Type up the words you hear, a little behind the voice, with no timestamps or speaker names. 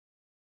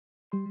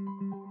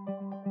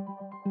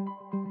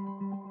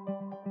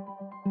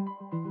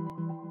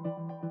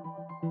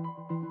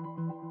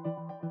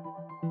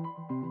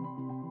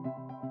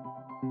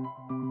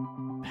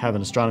have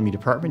an astronomy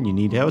department, you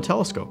need to have a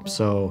telescope.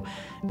 So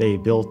they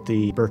built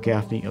the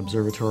Burke-Gaffney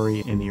Observatory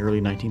in the early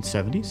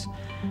 1970s,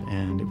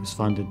 and it was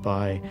funded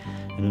by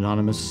an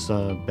anonymous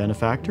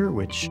benefactor,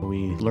 which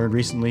we learned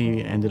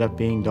recently ended up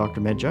being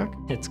Dr. Medjack.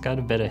 It's got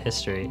a bit of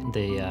history.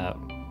 The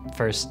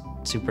first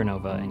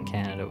supernova in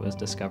Canada was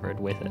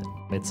discovered with it.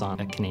 It's on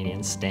a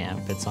Canadian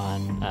stamp. It's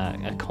on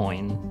a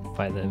coin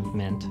by the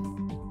mint.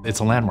 It's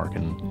a landmark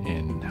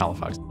in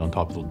Halifax, on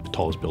top of the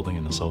tallest building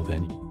in the south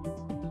end.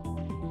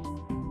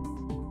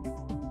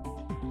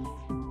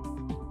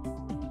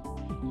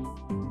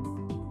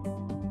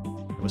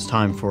 It was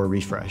time for a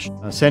refresh.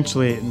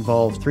 Essentially, it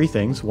involved three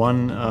things.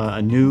 One,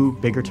 a new,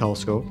 bigger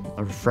telescope,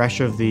 a refresh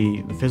of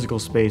the physical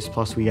space,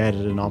 plus we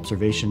added an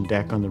observation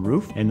deck on the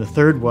roof. And the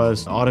third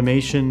was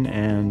automation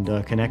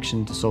and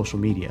connection to social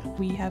media.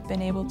 We have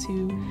been able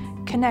to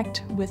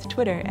connect with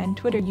Twitter and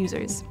Twitter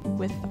users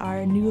with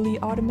our newly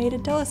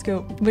automated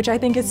telescope, which I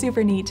think is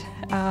super neat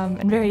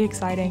and very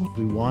exciting.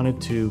 We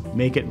wanted to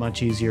make it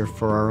much easier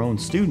for our own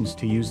students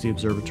to use the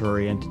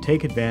observatory and to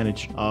take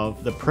advantage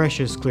of the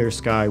precious clear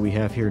sky we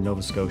have here in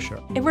Nova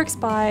Scotia. It works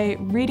by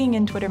reading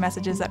in Twitter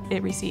messages that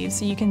it receives.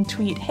 So you can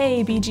tweet,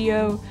 "Hey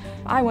BGO,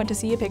 I want to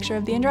see a picture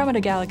of the Andromeda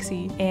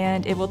Galaxy,"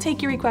 and it will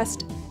take your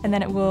request, and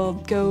then it will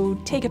go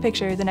take a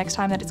picture the next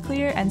time that it's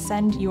clear and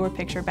send your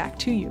picture back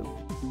to you.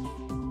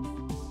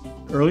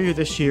 Earlier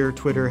this year,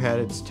 Twitter had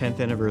its 10th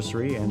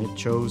anniversary, and it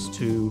chose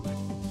to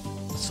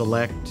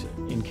select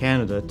in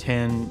Canada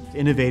 10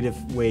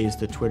 innovative ways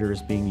that Twitter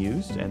is being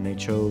used, and they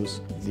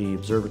chose the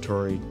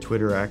Observatory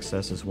Twitter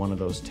access as one of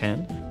those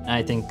 10.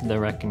 I think the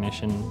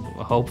recognition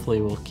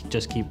hopefully will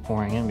just keep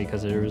pouring in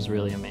because it was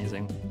really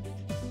amazing.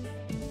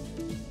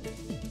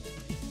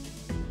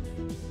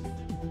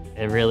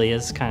 It really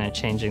is kind of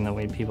changing the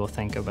way people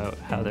think about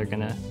how they're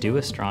going to do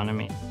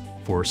astronomy.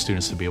 For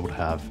students to be able to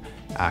have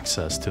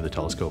access to the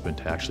telescope and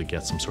to actually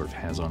get some sort of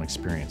hands-on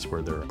experience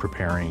where they're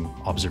preparing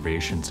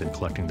observations and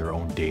collecting their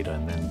own data,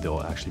 and then they'll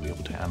actually be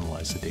able to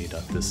analyze the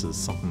data. This is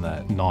something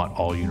that not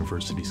all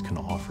universities can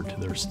offer to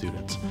their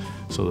students.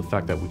 So the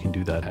fact that we can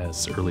do that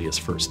as early as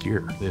first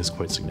year is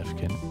quite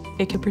significant.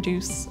 It could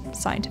produce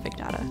scientific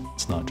data.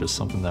 It's not just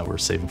something that we're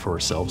saving for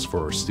ourselves, for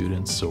our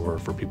students, or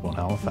for people in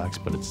Halifax,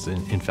 but it's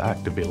in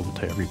fact available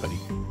to everybody.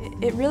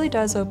 It really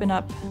does open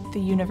up the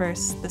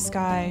universe, the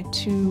sky,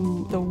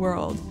 to the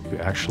world. We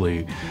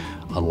actually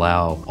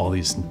allow all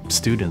these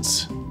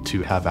students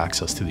to have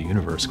access to the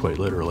universe, quite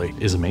literally,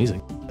 is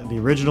amazing. The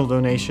original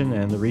donation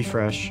and the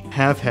refresh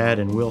have had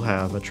and will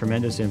have a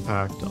tremendous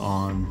impact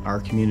on our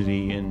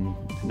community in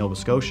Nova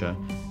Scotia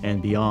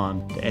and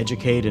beyond, to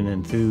educate and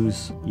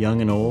enthuse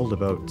young and old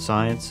about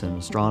science and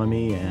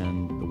astronomy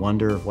and the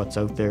wonder of what's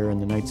out there in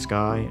the night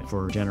sky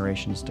for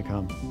generations to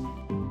come.